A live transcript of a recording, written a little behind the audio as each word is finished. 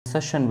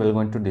session we're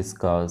going to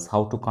discuss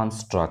how to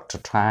construct a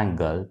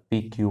triangle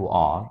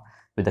PQR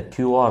with a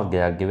QR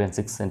they are given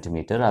 6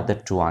 centimeter, other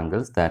two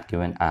angles that are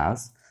given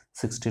as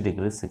 60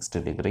 degrees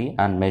 60 degree,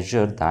 and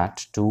measure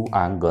that two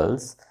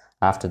angles.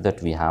 After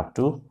that we have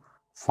to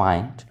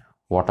find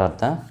what are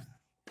the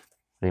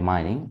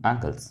remaining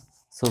angles.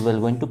 So we're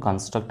going to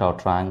construct our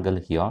triangle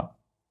here.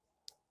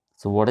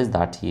 So what is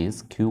that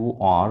is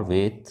QR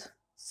with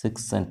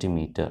 6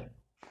 centimeter.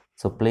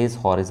 So place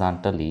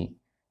horizontally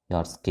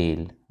your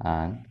scale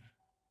and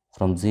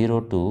from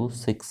 0 to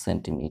 6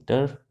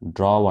 centimeter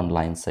draw one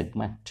line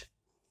segment.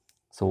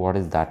 So what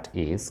is that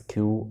is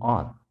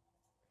QR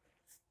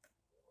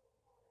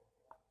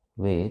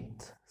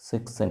with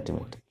 6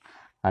 centimeter,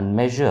 and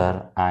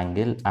measure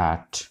angle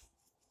at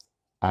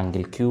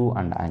angle Q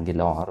and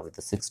angle R with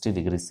 60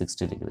 degrees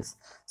 60 degrees.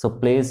 So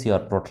place your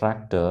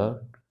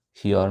protractor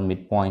here,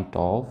 midpoint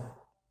of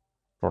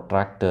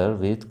protractor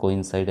with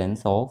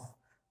coincidence of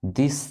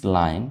this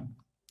line.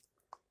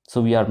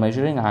 So we are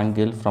measuring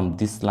angle from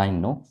this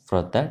line, no?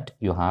 For that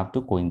you have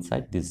to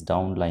coincide this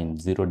down line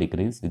 0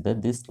 degrees with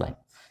this line.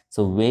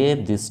 So where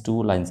these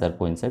two lines are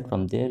coincide,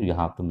 from there you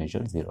have to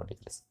measure 0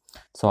 degrees.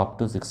 So up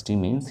to 60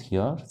 means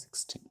here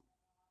 60.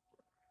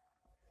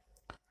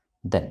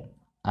 Then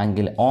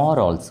angle R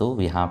also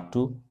we have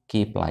to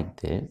keep like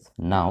this.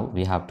 Now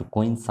we have to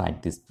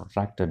coincide this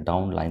protracted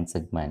down line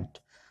segment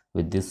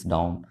with this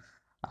down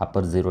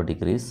upper 0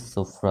 degrees.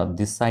 So from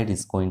this side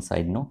is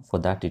coincide, no? For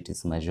that it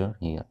is measured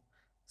here.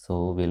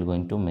 So we're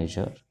going to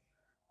measure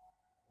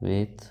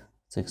with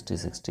 60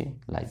 60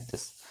 like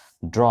this.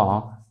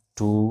 Draw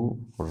two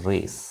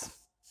rays.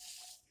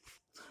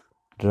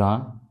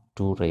 Draw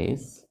two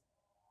rays.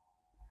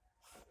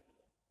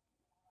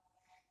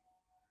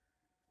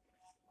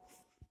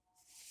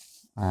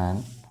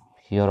 And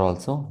here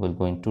also we're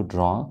going to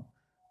draw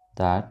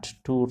that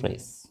two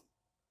rays.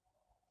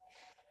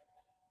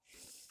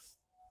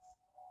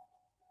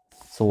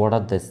 So what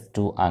are these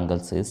two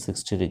angles is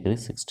 60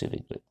 degrees 60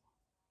 degree.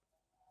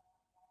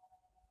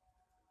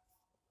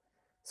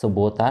 So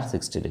both are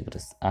 60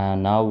 degrees.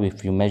 And now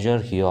if you measure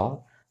here,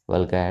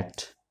 we'll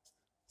get,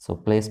 so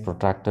place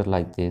protractor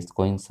like this,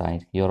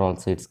 coincide here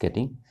also it's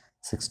getting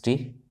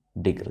 60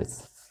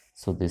 degrees.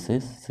 So this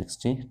is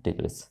 60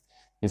 degrees.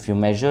 If you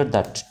measure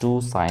that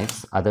two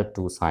sides, other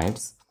two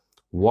sides,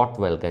 what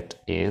we'll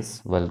get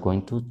is, we're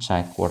going to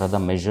check what are the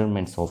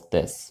measurements of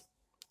this.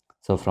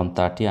 So from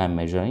 30 I'm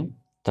measuring,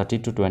 30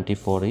 to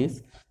 24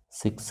 is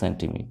 6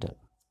 centimeter.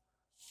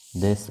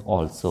 This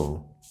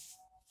also,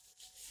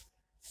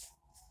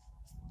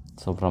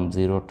 so from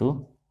 0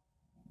 to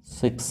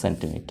 6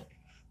 centimeter.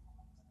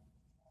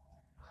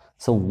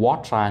 So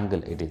what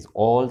triangle it is?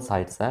 All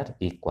sides are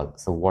equal.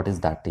 So what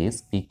is that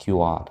is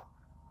PQR.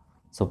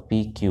 So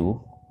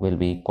PQ will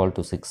be equal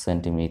to 6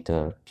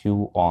 centimeter.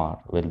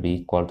 QR will be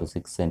equal to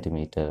 6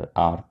 centimeter.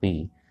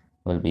 RP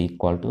will be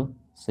equal to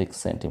 6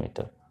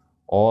 centimeter.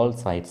 All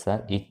sides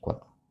are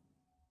equal.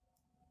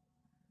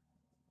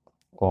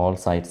 All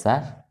sides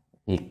are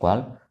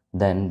equal.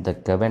 Then the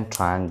given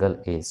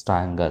triangle is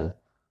triangle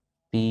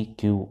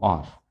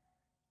PQR.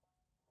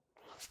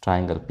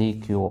 Triangle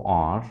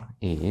PQR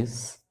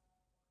is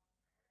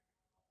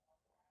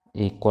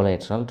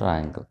equilateral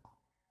triangle.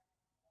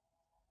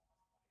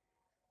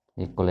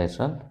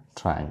 Equilateral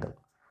triangle.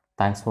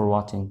 Thanks for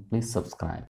watching. Please subscribe.